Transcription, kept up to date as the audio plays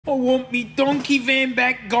I want me donkey van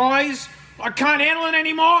back, guys. I can't handle it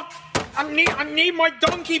anymore. I need my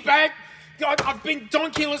donkey back. I've been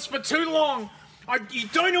donkeyless for too long. You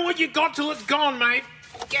don't know what you got till it's gone, mate.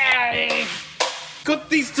 Yeah. Got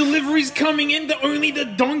these deliveries coming in that only the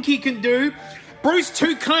donkey can do. Bruce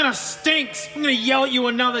 2 kind of stinks. I'm gonna yell at you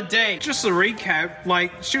another day. Just a recap,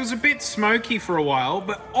 like, she was a bit smoky for a while,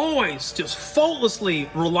 but always just faultlessly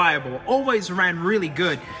reliable. Always ran really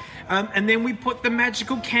good. And then we put the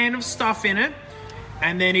magical can of stuff in it,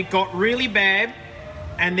 and then it got really bad,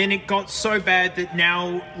 and then it got so bad that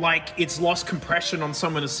now, like, it's lost compression on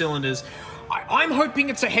some of the cylinders. I'm hoping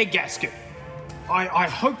it's a head gasket. I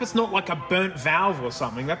hope it's not like a burnt valve or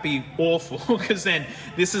something. That'd be awful, because then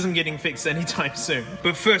this isn't getting fixed anytime soon.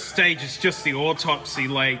 But first stage is just the autopsy.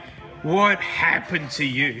 Like, what happened to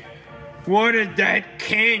you? What did that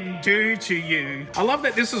can do to you? I love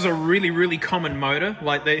that this is a really, really common motor.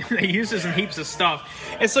 Like, they use this in heaps of stuff.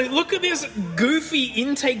 And so look at this goofy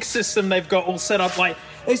intake system they've got all set up. Like,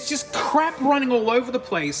 there's just crap running all over the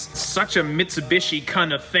place. Such a Mitsubishi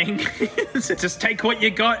kind of thing. Just take what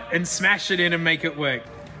you got and smash it in and make it work.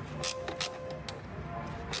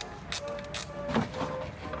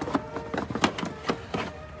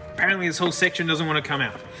 Apparently this whole section doesn't want to come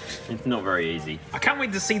out. It's not very easy. I can't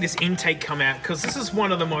wait to see this intake come out, because this is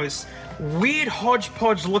one of the most weird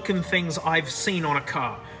hodgepodge looking things I've seen on a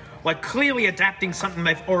car. Like, clearly adapting something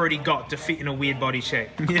they've already got to fit in a weird body shape.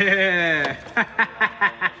 Yeah.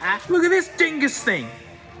 Look at this dingus thing.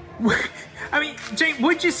 I mean, Jane,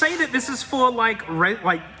 would you say that this is for like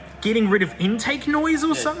getting rid of intake noise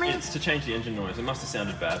or something? It's to change the engine noise. It must have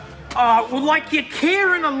sounded bad. Well, like your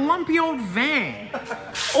Kia in a lumpy old van.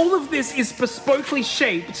 All of this is bespokely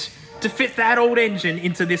shaped to fit that old engine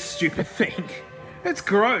into this stupid thing. It's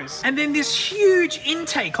gross. And then this huge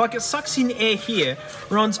intake, like it sucks in air here,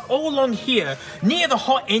 runs all along here, near the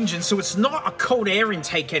hot engine, so it's not a cold air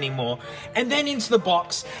intake anymore. And then into the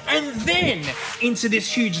box, and then into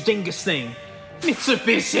this huge dingus thing.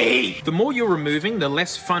 Mitsubishi! The more you're removing, the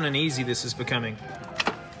less fun and easy this is becoming.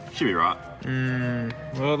 Should be right.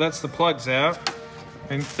 Well, that's the plugs out.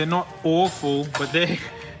 And they're not awful, but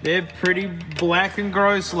they're pretty black and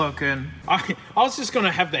gross looking. I was just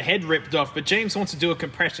gonna have the head ripped off, but James wants to do a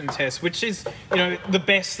compression test, which is, you know, the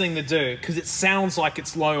best thing to do, because it sounds like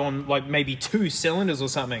it's low on like maybe 2 cylinders or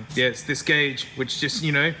something. Yeah, it's this gauge, which just,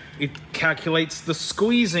 you know, it calculates the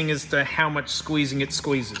squeezing as to how much squeezing it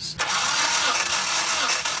squeezes.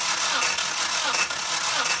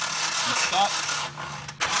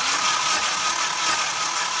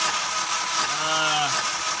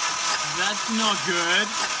 That's not good.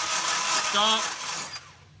 Stop.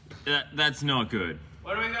 That's not good.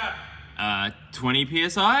 What do we got? 20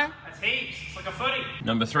 PSI? That's heaps. It's like a footy.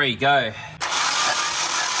 Number 3, go.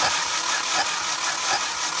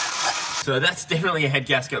 So that's definitely a head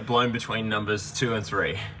gasket blown between numbers 2 and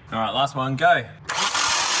 3. All right, last one, go.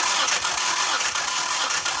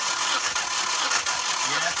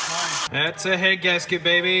 That's a head gasket,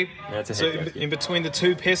 baby. That's a head gasket. In between the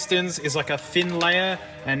 2 pistons is like a thin layer,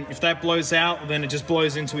 and if that blows out, then it just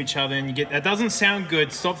blows into each other, and you get that. Doesn't sound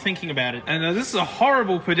good. Stop thinking about it. And this is a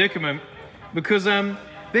horrible predicament, because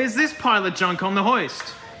there's this pile of junk on the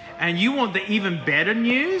hoist, and you want the even better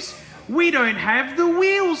news? We don't have the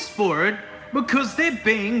wheels for it because they're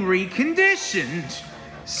being reconditioned.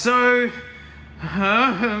 So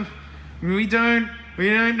we don't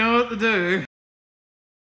know what to do.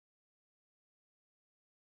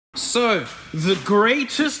 So, the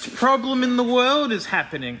greatest problem in the world is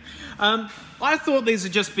happening. I thought these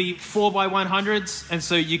would just be 4x100s, and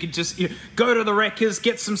so you could just go to the wreckers,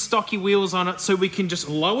 get some stocky wheels on it, so we can just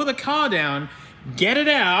lower the car down, get it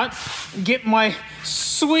out, get my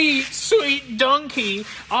sweet, sweet donkey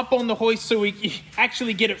up on the hoist so we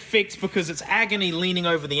actually get it fixed, because it's agony leaning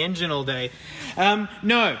over the engine all day.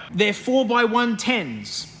 No, they're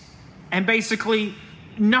 4x110s, and basically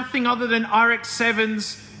nothing other than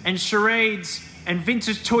RX-7s and Charades and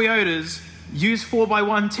vintage Toyotas use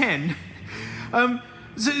 4x110.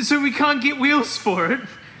 So we can't get wheels for it.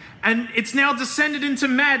 And it's now descended into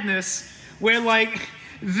madness where, like,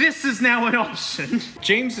 this is now an option.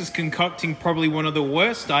 James is concocting probably one of the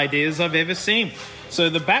worst ideas I've ever seen. So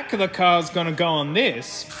the back of the car is gonna go on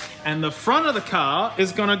this, and the front of the car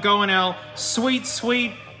is gonna go on our sweet,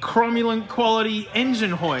 sweet cromulent quality engine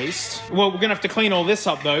hoist. Well, we're gonna have to clean all this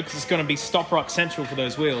up though, because it's gonna be Stop Rock Central for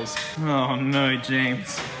those wheels. Oh no,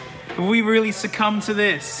 James. Have we really succumbed to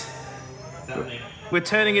this? We're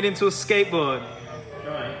turning it into a skateboard.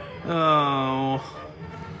 Oh.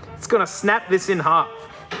 It's gonna snap this in half.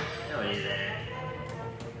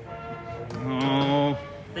 Oh.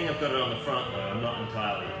 I think I've got it on the front though, I'm not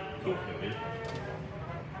entirely confident with.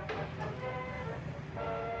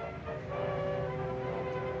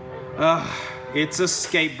 It's a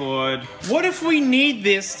skateboard. What if we need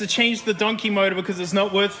this to change the donkey motor because it's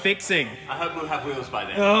not worth fixing? I hope we'll have wheels by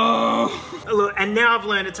then. Oh, look, and now I've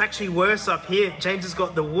learned it's actually worse up here. James has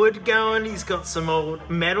got the wood going, he's got some old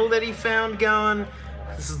metal that he found going.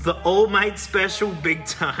 This is the All Mate special big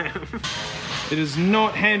time. It is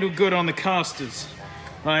not handled good on the casters.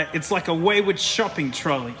 It's like a wayward shopping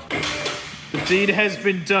trolley. The deed has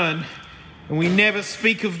been done, and we never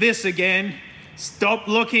speak of this again. Stop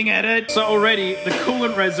looking at it. So already the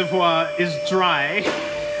coolant reservoir is dry.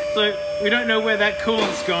 So we don't know where that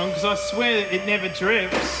coolant's gone because I swear it never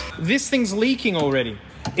drips. This thing's leaking already.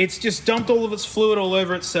 It's just dumped all of its fluid all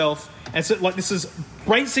over itself. And so like this is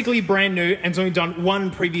basically brand new and it's only done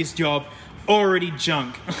one previous job, already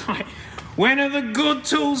junk. When are the good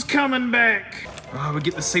tools coming back? Oh, we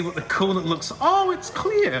get to see what the coolant looks like. Oh, it's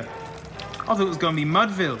clear. I thought it was going to be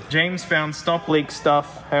Mudville. James found stop leak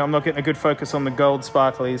stuff. Hey, I'm not getting a good focus on the gold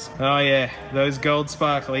sparklies. Oh yeah, those gold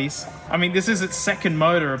sparklies. I mean, this is its second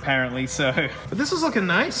motor apparently, so. But this is looking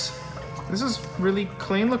nice. This is really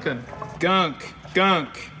clean looking. Gunk,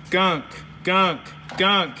 gunk, gunk, gunk,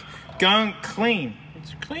 gunk, gunk, clean.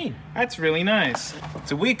 It's clean. That's really nice.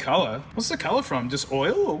 It's a weird color. What's the color from? Just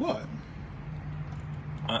oil or what?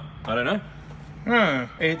 I don't know. Oh,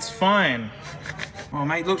 it's fine. Oh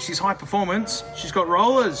mate, look, she's high performance. She's got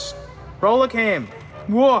rollers. Roller cam.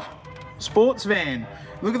 Whoa, sports van.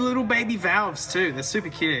 Look at the little baby valves too. They're super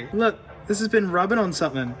cute. Look, this has been rubbing on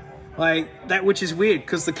something. Like that, which is weird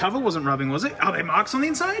because the cover wasn't rubbing, was it? Are there marks on the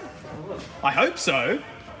inside? I hope so.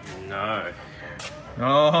 No.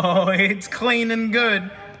 Oh, it's clean and good.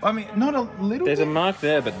 I mean, not a little There's bit. a mark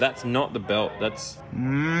there, but that's not the belt. That's...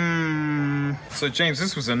 So James,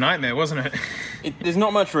 this was a nightmare, wasn't it? There's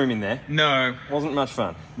not much room in there. No. Wasn't much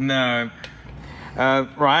fun. No.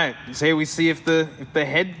 Right. So here we see if the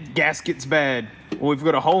head gasket's bad, or we've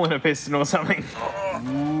got a hole in a piston or something.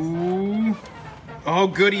 Ooh. Oh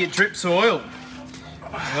goody, it drips oil.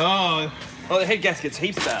 Oh. Oh, the head gasket's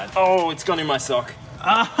heaps bad. Oh, it's gone in my sock.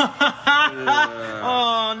 Oh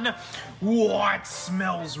no. Whoa, it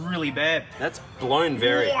smells really bad. That's blown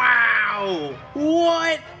very. Wow.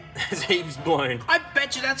 What? There's heaps blown. I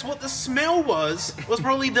bet you that's what the smell was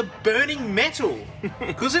probably the burning metal.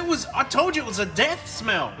 Because it was, I told you it was a death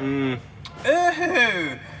smell. What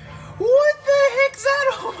the heck's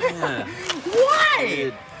that all? Yeah. Why?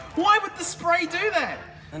 Weird. Why would the spray do that?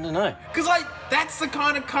 I don't know. Because like, that's the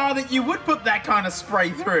kind of car that you would put that kind of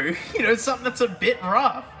spray through. You know, something that's a bit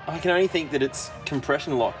rough. I can only think that it's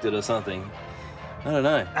compression locked it or something. I don't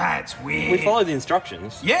know. That's weird. We followed the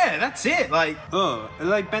instructions. Yeah, that's it. Like, are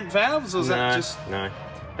they bent valves or is that just... No,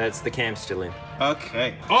 that's the cam's still in.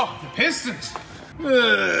 Okay. Oh, the pistons.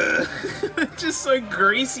 Ugh. Just so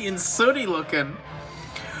greasy and sooty looking.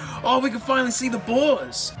 Oh, we can finally see the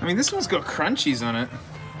bores. I mean, this one's got crunchies on it.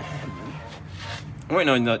 I won't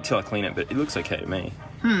know until I clean it, but it looks okay to me.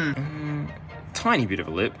 Tiny bit of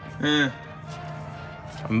a lip.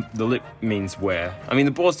 The lip means wear. I mean,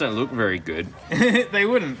 the bores don't look very good. They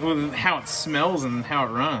wouldn't. Well, how it smells and how it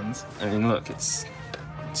runs. I mean, look, it's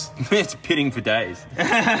pitting for days.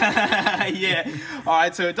 Yeah. All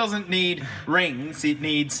right, so it doesn't need rings. It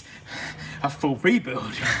needs a full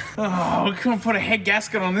rebuild. Oh, we couldn't put a head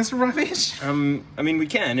gasket on this rubbish. I mean, we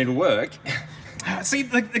can. It'll work. See,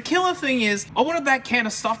 the killer thing is, I wanted that can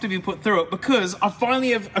of stuff to be put through it because I finally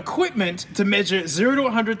have equipment to measure 0 to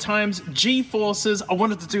 100 times G-forces. I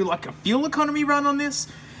wanted to do like a fuel economy run on this,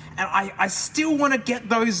 and I still want to get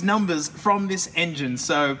those numbers from this engine,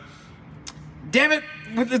 so damn it,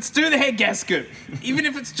 let's do the head gasket, even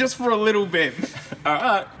if it's just for a little bit.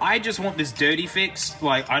 Alright. I just want this dirty fixed.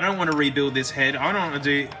 Like, I don't want to rebuild this head. I don't want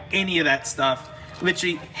to do any of that stuff.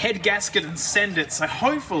 Literally head gasket and send it, so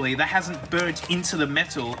hopefully that hasn't burnt into the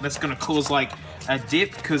metal that's going to cause like a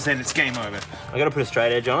dip, because then it's game over. I gotta put a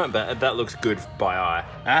straight edge on it, but that looks good by eye.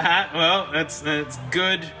 Well, that's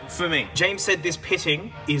good for me. James said this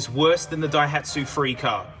pitting is worse than the Daihatsu free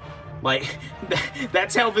car. Like,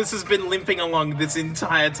 that's how this has been limping along this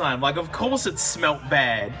entire time. Like, of course it smelt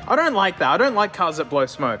bad. I don't like that. I don't like cars that blow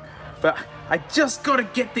smoke. But I just gotta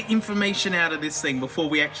get the information out of this thing before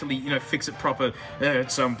we actually, you know, fix it proper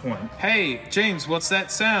at some point. Hey, James, what's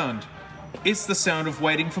that sound? It's the sound of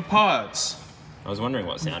waiting for parts. I was wondering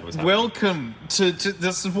what sound was happening. Welcome to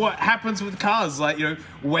this is what happens with cars, like, you know,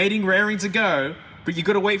 waiting, raring to go, but you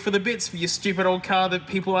gotta wait for the bits for your stupid old car that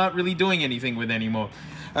people aren't really doing anything with anymore.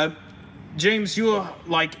 James, your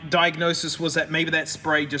diagnosis was that maybe that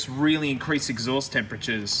spray just really increased exhaust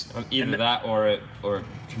temperatures. Either that or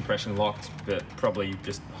compression locked, but probably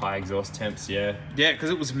just high exhaust temps. Yeah. Yeah, because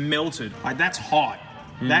it was melted. That's hot.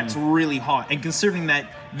 That's really hot. And considering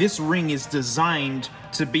that this ring is designed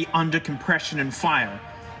to be under compression and fire,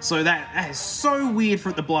 so that is so weird for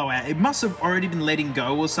it to blow out. It must have already been letting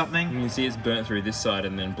go or something. You can see it's burnt through this side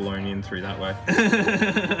and then blown in through that way.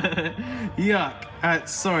 Yuck.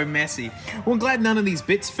 It's so messy. Well, I'm glad none of these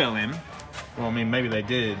bits fell in. Well, I mean, maybe they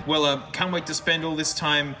did. Well, can't wait to spend all this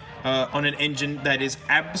time on an engine that is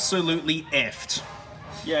absolutely effed.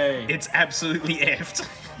 Yay. It's absolutely effed.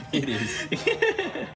 It is.